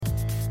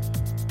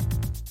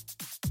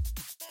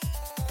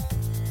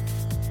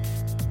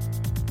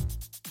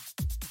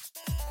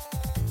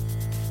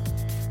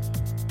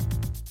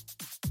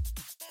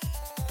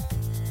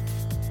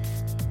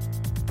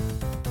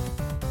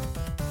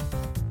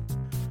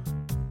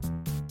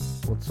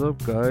What's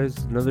up, guys?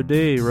 Another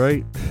day,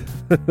 right?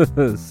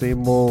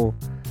 Same old,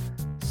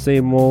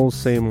 same old,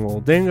 same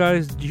old. Dang,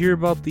 guys, did you hear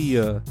about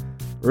the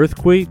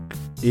earthquake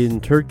in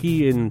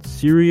Turkey and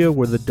Syria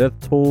where the death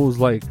toll is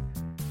like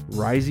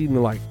rising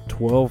to like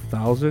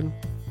 12,000?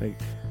 Like,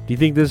 do you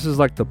think this is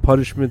like the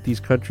punishment these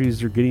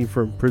countries are getting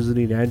for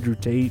imprisoning Andrew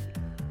Tate,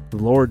 the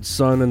Lord,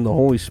 Son, and the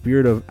Holy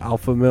Spirit of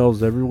alpha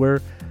males everywhere?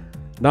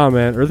 Nah,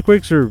 man,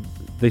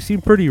 they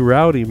seem pretty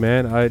rowdy,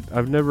 man.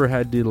 I've never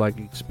had to like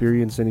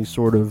experience any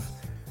sort of,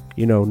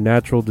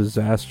 natural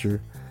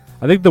disaster.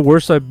 I think the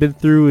worst I've been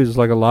through is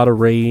like a lot of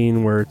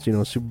rain where it's,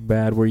 super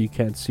bad where you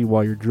can't see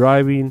while you're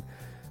driving.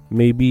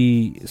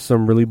 Maybe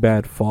some really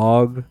bad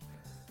fog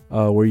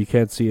where you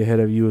can't see ahead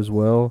of you as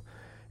well.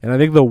 And I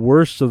think the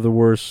worst of the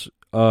worst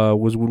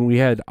was when we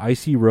had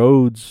icy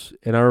roads,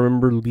 and I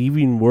remember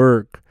leaving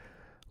work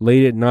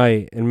late at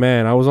night, and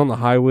man, I was on the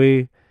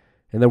highway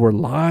and there were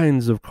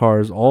lines of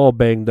cars all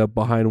banged up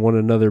behind one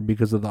another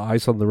because of the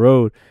ice on the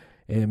road.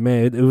 And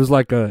man, it was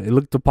like it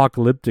looked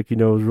apocalyptic,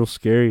 it was real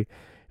scary. And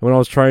when I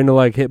was trying to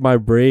like hit my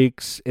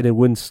brakes and it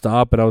wouldn't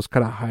stop, and I was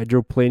kind of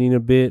hydroplaning a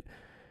bit,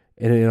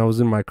 and I was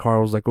in my car,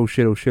 I was like, oh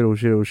shit, oh shit, oh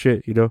shit, oh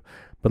shit,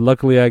 But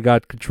luckily I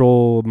got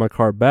control of my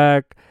car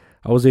back.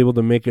 I was able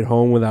to make it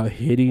home without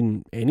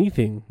hitting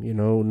anything,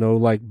 no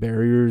like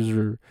barriers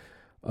or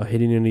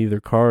hitting any of their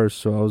cars.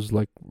 So I was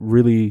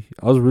really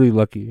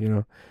lucky,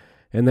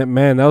 And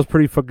that was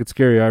pretty fucking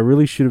scary. I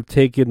really should have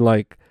taken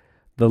like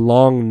the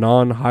long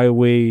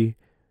non-highway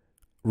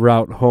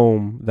route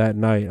home that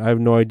night. I have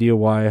no idea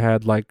why I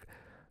had like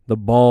the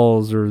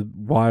balls or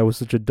why I was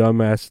such a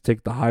dumbass to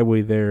take the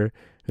highway there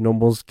and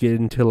almost get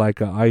into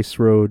like a ice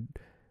road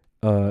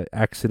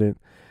accident.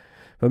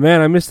 But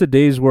man, I miss the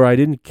days where I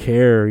didn't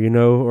care,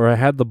 or I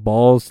had the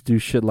balls to do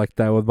shit like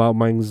that without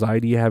my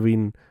anxiety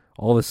having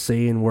all the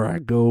say in where I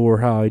go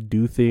or how I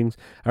do things.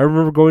 I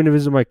remember going to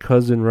visit my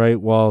cousin,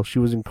 right, while she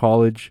was in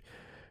college,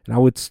 and I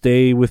would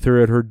stay with her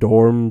at her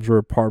dorms or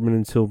apartment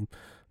until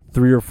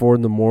 3 or 4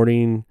 in the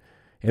morning.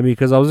 And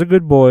because I was a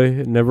good boy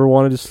and never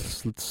wanted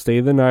to stay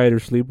the night or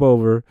sleep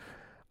over,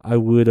 I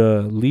would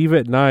leave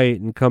at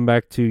night and come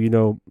back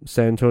to,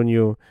 San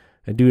Antonio.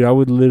 And dude, I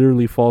would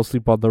literally fall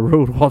asleep on the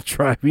road while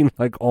driving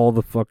like all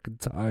the fucking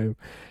time.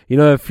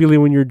 That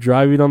feeling when you're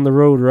driving on the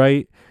road,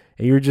 right?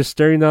 And you're just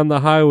staring down the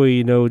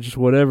highway, just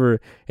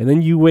whatever. And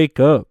then you wake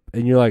up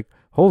and you're like,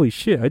 holy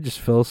shit, I just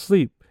fell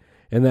asleep.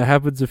 And that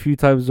happens a few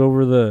times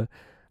over the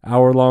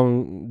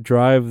hour-long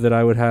drive that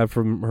I would have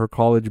from her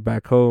college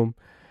back home.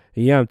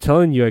 And yeah, I'm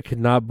telling you, I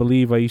could not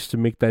believe I used to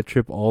make that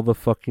trip all the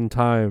fucking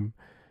time.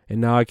 And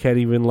now I can't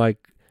even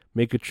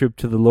make a trip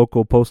to the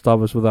local post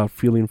office without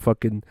feeling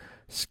fucking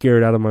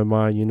scared out of my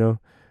mind,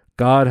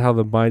 God, how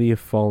the mighty have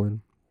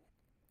fallen.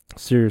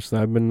 Seriously,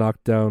 I've been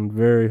knocked down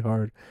very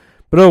hard.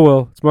 But oh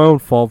well, it's my own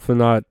fault for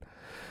not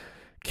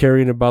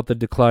caring about the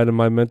decline of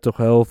my mental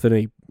health in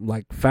a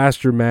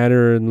faster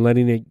manner and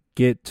letting it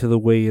get to the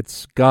way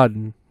it's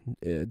gotten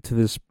to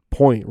this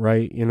point,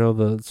 right?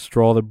 The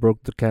straw that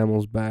broke the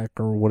camel's back,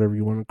 or whatever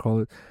you want to call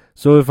it.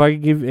 So if I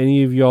could give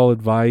any of y'all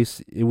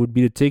advice, it would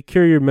be to take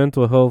care of your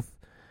mental health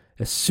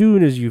as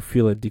soon as you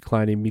feel it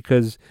declining,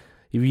 because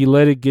if you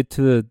let it get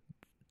to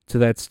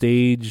that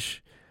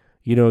stage,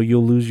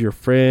 you'll lose your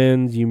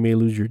friends, you may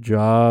lose your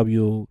job,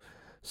 you'll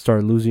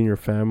start losing your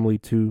family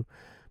too.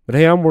 But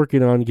hey, I'm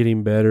working on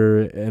getting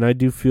better, and I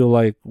do feel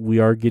like we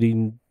are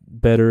getting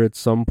better at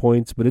some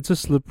points, but it's a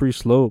slippery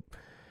slope.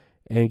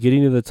 And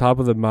getting to the top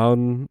of the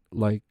mountain,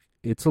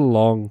 it's a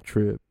long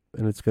trip,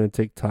 and it's going to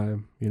take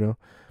time,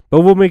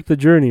 But we'll make the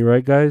journey,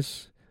 right,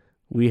 guys?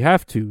 We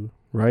have to,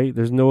 right?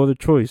 There's no other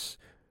choice.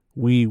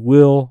 We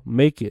will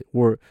make it.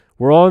 We're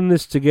all in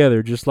this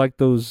together, just like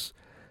those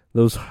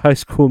High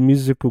School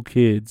Musical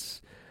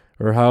kids,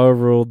 or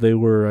however old they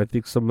were. I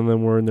think some of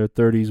them were in their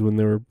 30s when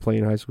they were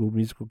playing High School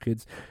Musical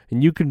kids.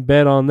 And you can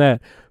bet on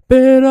that.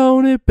 Bet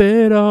on it,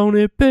 bet on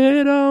it,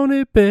 bet on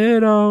it,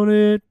 bet on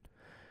it.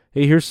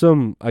 Hey, here's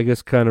some, I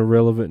guess, kind of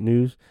relevant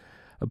news.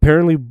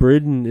 Apparently,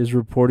 Britain is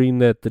reporting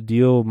that the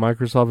deal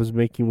Microsoft is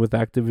making with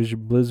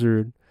Activision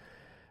Blizzard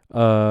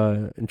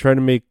and trying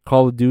to make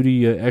Call of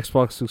Duty an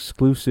Xbox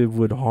exclusive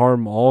would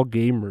harm all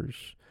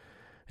gamers.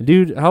 And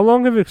dude, how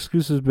long have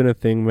exclusives been a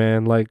thing,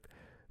 man?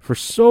 For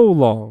so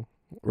long,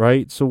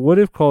 right? So what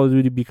if Call of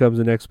Duty becomes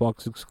an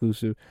Xbox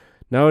exclusive?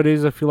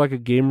 Nowadays, I feel like a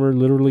gamer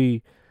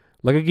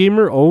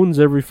owns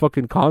every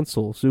fucking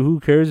console. So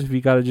who cares if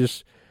you gotta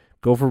just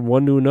go from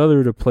one to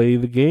another to play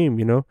the game,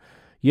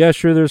 Yeah,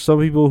 sure, there's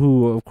some people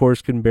who, of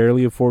course, can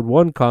barely afford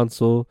one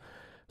console.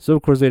 So,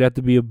 of course, they'd have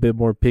to be a bit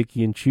more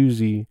picky and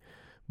choosy.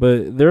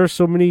 But there are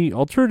so many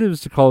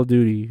alternatives to Call of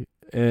Duty.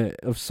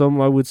 Of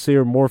some, I would say,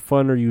 are more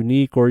fun or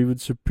unique or even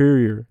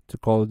superior to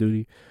Call of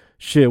Duty.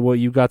 Shit,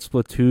 you got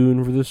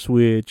Splatoon for the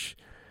Switch.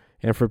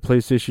 And for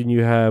PlayStation,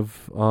 you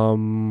have, I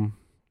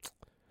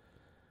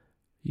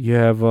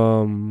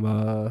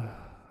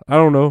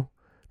don't know.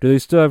 Do they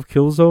still have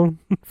Killzone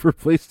for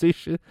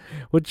PlayStation?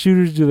 What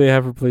shooters do they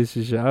have for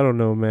PlayStation? I don't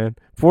know, man.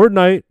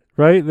 Fortnite,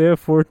 right? They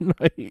have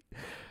Fortnite.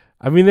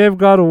 I mean, they have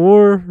God of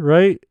War,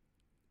 right?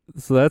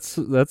 So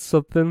that's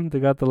something. They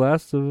got The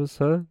Last of Us,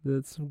 huh?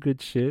 That's some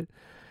good shit.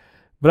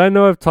 But I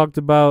know I've talked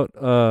about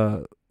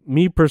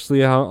me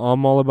personally how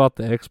I'm all about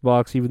the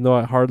Xbox, even though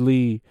I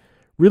hardly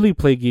really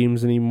play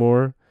games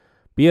anymore.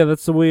 But yeah,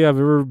 that's the way I've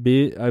ever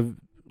been. I've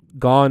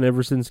gone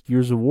ever since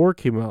Gears of War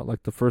came out.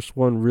 Like the first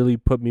one really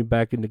put me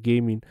back into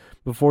gaming.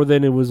 Before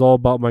then, it was all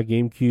about my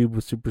GameCube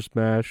with Super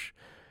Smash,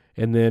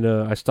 and then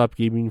I stopped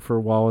gaming for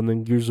a while. And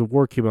then Gears of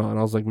War came out, and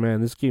I was like,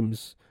 man, this game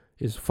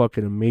is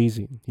fucking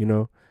amazing, you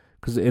know?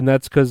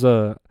 That's because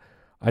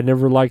I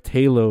never liked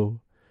Halo,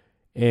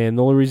 and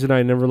the only reason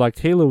I never liked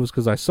Halo was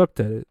because I sucked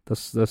at it.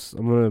 That's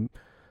I'm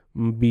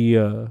gonna be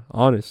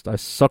honest. I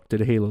sucked at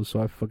Halo, so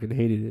I fucking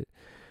hated it.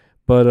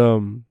 But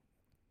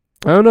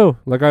I don't know.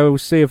 Like I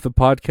always say, if the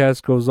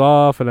podcast goes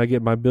off and I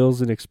get my bills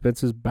and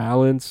expenses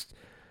balanced,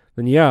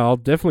 then yeah, I'll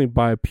definitely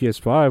buy a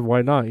PS5.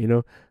 Why not? You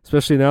know,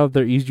 especially now that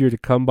they're easier to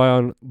come by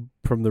on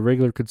from the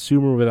regular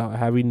consumer without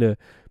having to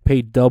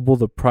pay double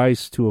the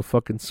price to a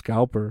fucking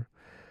scalper.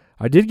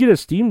 I did get a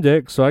Steam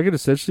Deck, so I could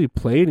essentially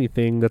play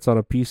anything that's on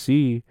a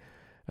PC.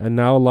 And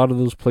now a lot of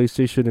those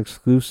PlayStation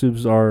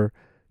exclusives are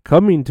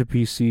coming to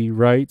PC,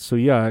 right? So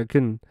yeah, I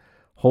can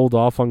hold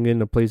off on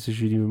getting a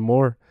PlayStation even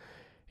more.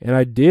 And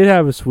I did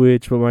have a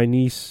Switch, but my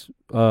niece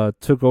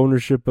took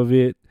ownership of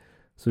it.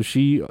 So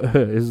she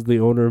is the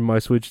owner of my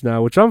Switch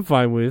now, which I'm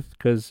fine with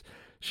because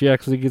she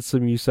actually gets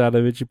some use out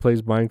of it. She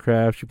plays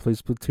Minecraft, she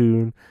plays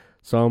Splatoon.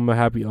 So I'm a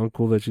happy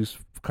uncle that she's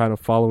kind of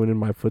following in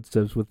my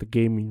footsteps with the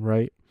gaming,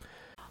 right?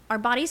 Our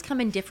bodies come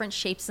in different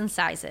shapes and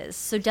sizes,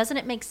 so doesn't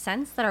it make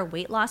sense that our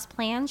weight loss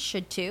plans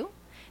should too?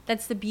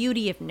 That's the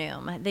beauty of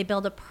Noom. They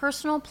build a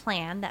personal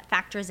plan that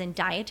factors in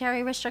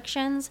dietary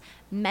restrictions,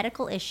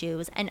 medical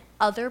issues, and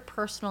other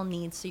personal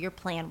needs so your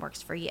plan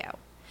works for you.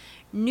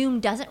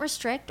 Noom doesn't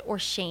restrict or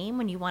shame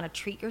when you want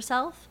to treat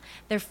yourself.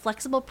 Their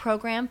flexible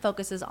program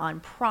focuses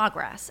on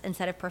progress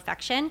instead of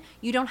perfection.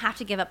 You don't have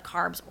to give up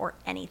carbs or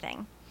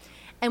anything.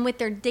 And with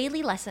their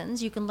daily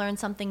lessons, you can learn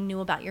something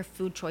new about your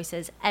food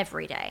choices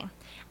every day.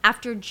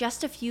 After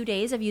just a few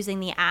days of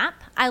using the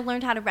app, I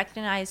learned how to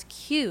recognize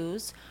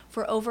cues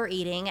for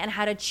overeating and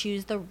how to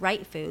choose the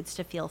right foods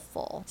to feel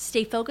full.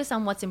 Stay focused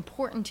on what's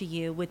important to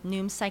you with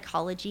Noom's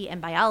psychology and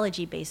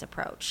biology-based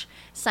approach.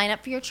 Sign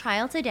up for your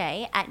trial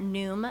today at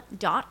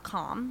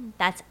Noom.com.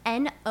 That's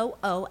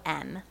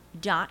Noom.com.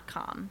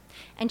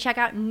 And check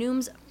out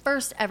Noom's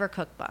first ever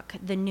cookbook,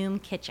 The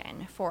Noom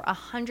Kitchen, for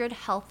 100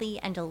 healthy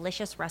and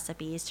delicious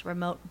recipes to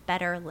promote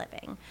better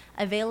living.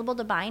 Available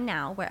to buy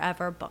now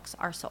wherever books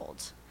are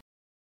sold.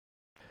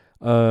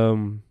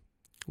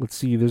 Let's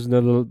see. There's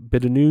another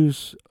bit of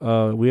news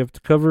we have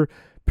to cover.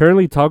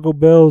 Apparently, Taco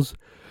Bell's.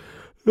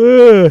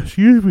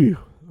 Excuse me.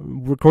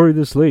 I'm recording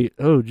this late.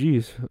 Oh,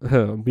 geez.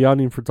 I'm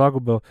yawning for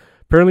Taco Bell.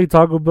 Apparently,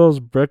 Taco Bell's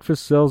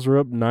breakfast sales are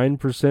up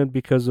 9%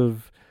 because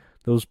of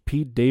those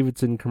Pete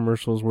Davidson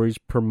commercials where he's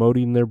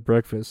promoting their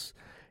breakfast.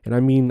 And I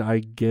mean, I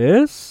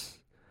guess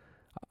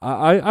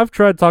I've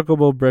tried Taco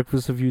Bell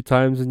breakfast a few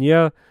times, and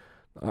yeah,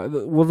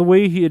 well, the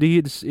way it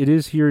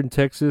is here in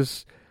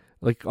Texas,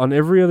 like on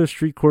every other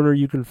street corner,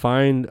 you can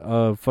find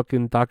a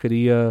fucking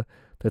taqueria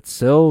that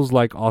sells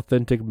like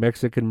authentic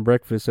Mexican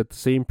breakfast at the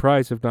same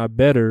price, if not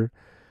better.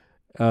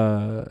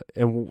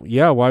 And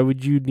yeah, why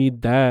would you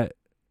need that?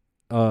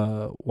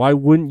 Why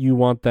wouldn't you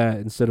want that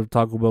instead of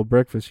Taco Bell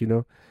breakfast? You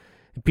know.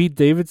 Pete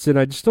Davidson,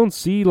 I just don't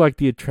see like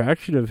the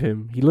attraction of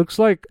him. He looks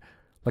like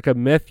a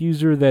meth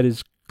user that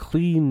is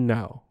clean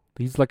now.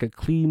 He's like a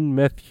clean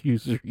meth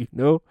user, you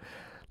know?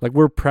 Like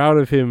we're proud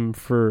of him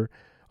for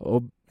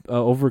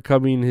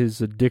overcoming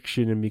his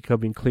addiction and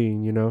becoming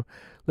clean, you know?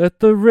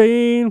 Let the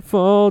rain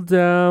fall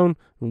down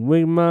and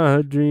wake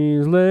my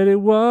dreams. Let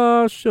it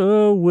wash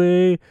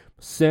away my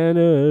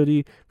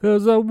sanity.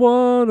 'Cause I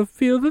wanna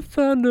feel the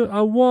thunder.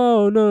 I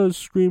wanna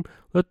scream.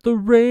 Let the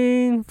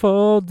rain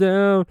fall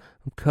down.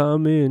 I'm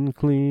coming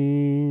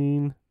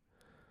clean.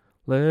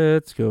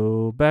 Let's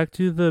go back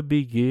to the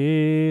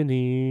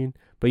beginning.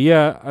 But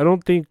yeah, I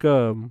don't think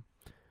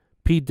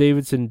Pete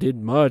Davidson did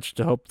much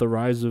to help the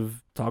rise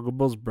of Taco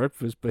Bell's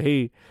breakfast. But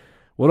hey,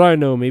 what do I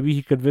know? Maybe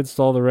he convinced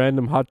all the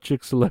random hot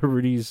chick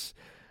celebrities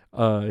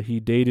he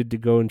dated to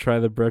go and try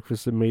the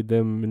breakfast and made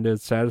them into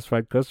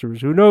satisfied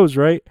customers. Who knows,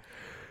 right?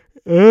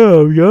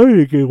 Oh,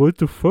 yeah, again. What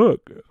the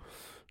fuck?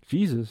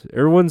 Jesus.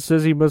 Everyone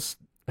says he must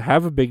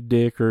have a big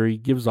dick or he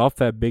gives off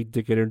that big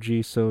dick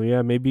energy. So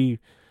yeah, maybe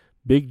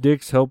big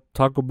dicks help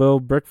Taco Bell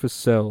breakfast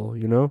sell,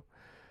 you know?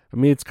 I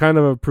mean, it's kind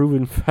of a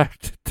proven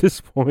fact at this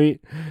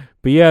point.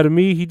 But yeah, to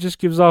me, he just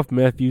gives off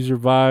meth user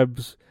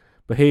vibes.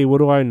 But hey, what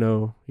do I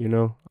know? You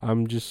know,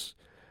 I'm just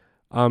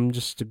a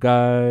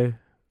guy.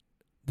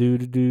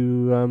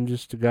 I'm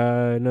just a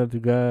guy, another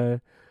guy.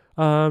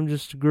 I'm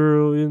just a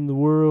girl in the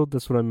world.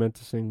 That's what I meant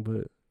to sing,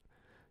 but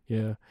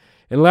yeah.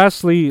 And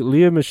lastly,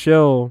 Leah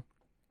Michelle,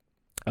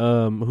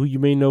 who you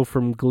may know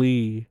from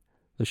Glee,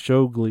 the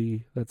show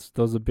Glee. That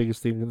was the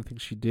biggest thing I think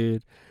she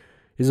did.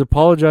 Is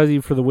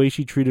apologizing for the way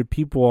she treated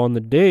people on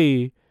the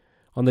days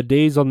on the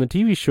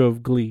TV show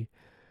of Glee.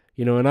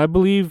 You know, and I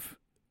believe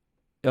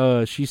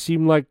she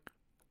seemed like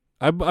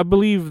I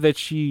believe that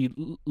she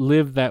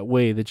lived that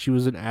way, that she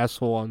was an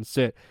asshole on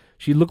set.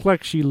 She looked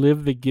like she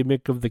lived the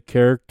gimmick of the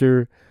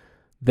character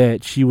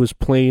that she was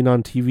playing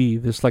on TV.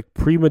 This like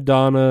prima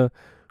donna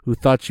who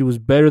thought she was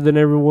better than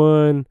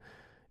everyone,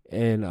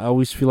 and I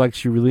always feel like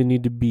she really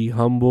needed to be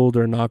humbled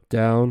or knocked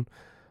down.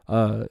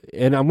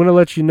 And I'm gonna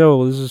let you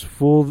know, this is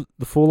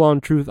the full on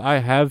truth. I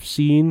have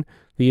seen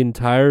the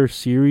entire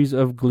series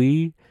of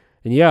Glee,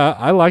 and yeah,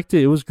 I liked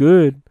it. It was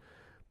good,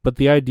 but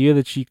the idea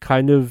that she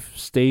kind of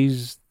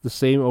stays the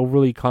same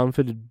overly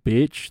confident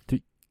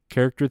bitch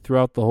character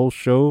throughout the whole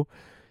show,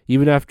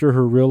 even after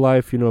her real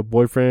life,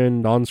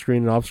 boyfriend on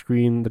screen and off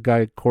screen, the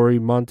guy Corey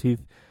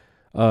Monteith,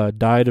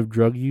 died of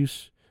drug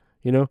use,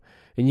 and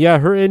yeah,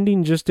 her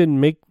ending just didn't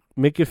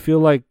make it feel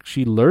like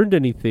she learned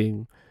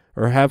anything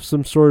or have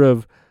some sort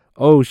of,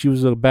 oh, she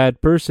was a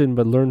bad person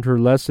but learned her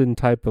lesson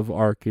type of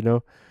arc,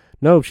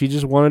 No, she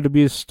just wanted to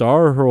be a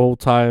star her whole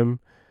time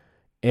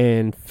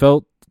and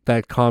felt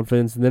that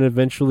confidence, and then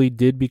eventually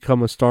did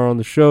become a star on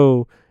the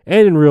show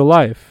and in real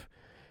life.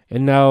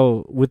 And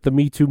now with the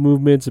Me Too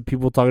movements and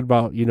people talking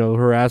about,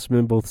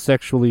 harassment both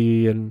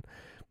sexually and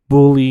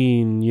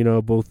bullying,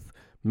 both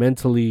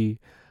mentally,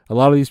 a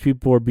lot of these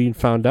people are being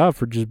found out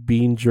for just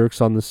being jerks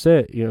on the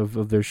set,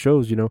 of their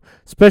shows,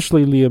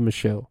 especially Lea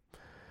Michele.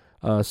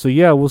 So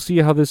yeah, we'll see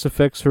how this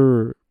affects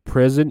her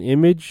present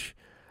image.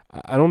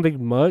 I don't think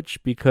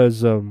much,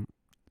 because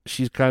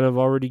she's kind of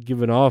already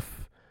given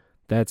off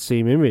that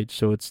same image,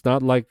 so it's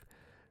not like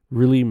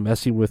really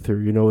messing with her.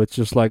 It's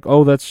just like,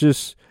 oh, that's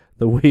just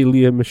the way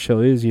Lea Michele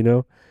is.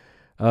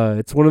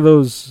 It's one of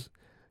those,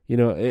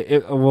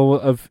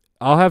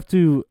 I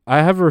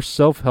have her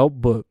self-help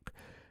book,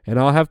 and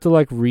I'll have to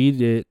like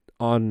read it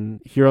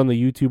on here on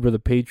the YouTube or the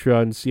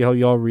Patreon and see how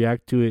y'all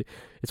react to it.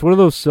 It's one of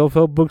those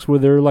self-help books where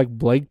there are like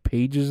blank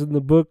pages in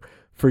the book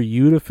for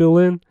you to fill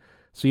in.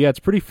 So yeah, it's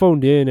pretty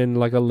phoned in and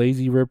like a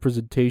lazy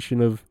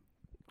representation of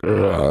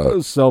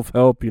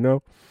self-help,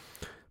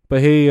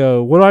 But hey,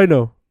 what do I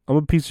know? I'm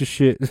a piece of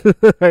shit.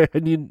 I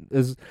need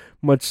as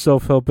much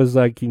self-help as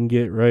I can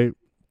get, right?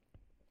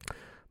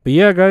 But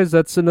yeah, guys,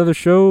 that's another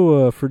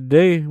show for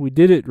today. We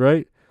did it,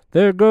 right?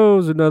 There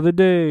goes another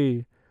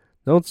day.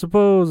 Don't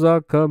suppose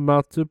I'll come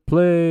out to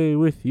play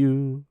with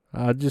you.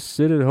 I'll just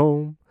sit at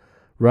home,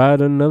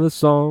 write another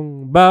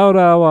song about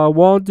how I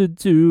wanted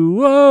to.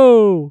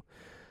 Whoa!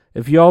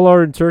 If y'all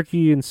are in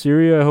Turkey and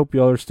Syria, I hope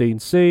y'all are staying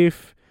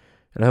safe.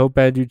 And I hope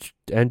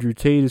Andrew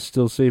Tate is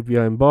still safe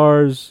behind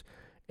bars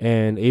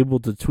and able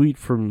to tweet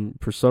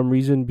for some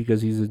reason,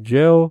 because he's in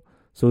jail.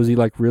 So is he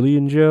like really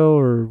in jail,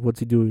 or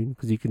what's he doing?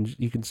 Because he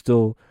can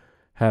still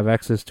have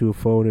access to a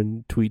phone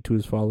and tweet to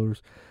his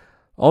followers.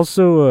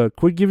 Also,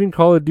 quit giving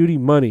Call of Duty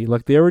money.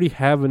 Like, they already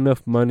have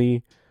enough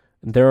money,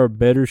 and there are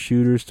better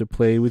shooters to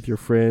play with your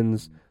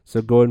friends.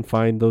 So go and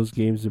find those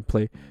games and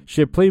play.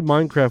 Shit, play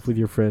Minecraft with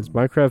your friends.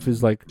 Minecraft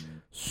is like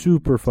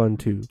super fun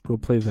too. Go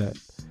play that.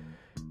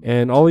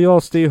 And all y'all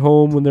stay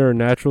home when there are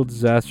natural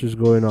disasters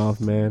going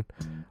off, man.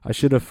 I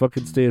should have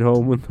fucking stayed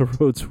home when the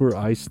roads were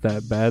iced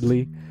that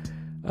badly.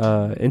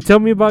 And tell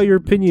me about your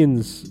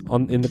opinions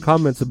in the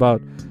comments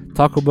about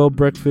Taco Bell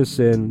breakfast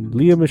and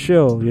Lea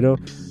Michele.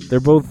 They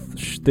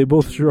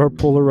both sure are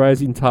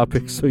polarizing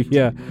topics. So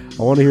yeah,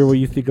 I want to hear what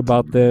you think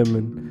about them,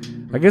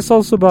 and I guess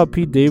also about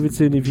Pete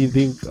Davidson, if you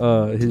think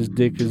his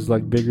dick is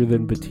like bigger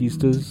than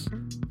Batista's.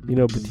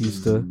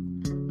 Batista,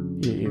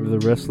 the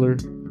wrestler.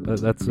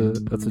 That's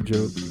a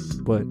joke.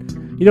 But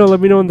let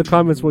me know in the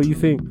comments what you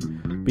think.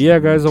 But yeah,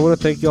 guys, I want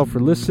to thank y'all for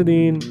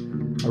listening.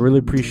 I really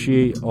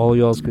appreciate all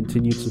y'all's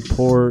continued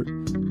support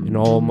in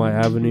all my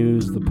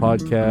avenues, the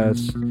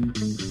podcast,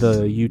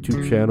 the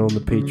YouTube channel, and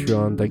the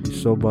Patreon. Thank you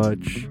so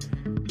much.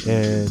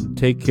 And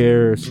take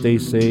care, stay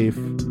safe,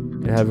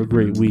 and have a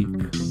great week.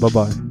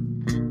 Bye-bye.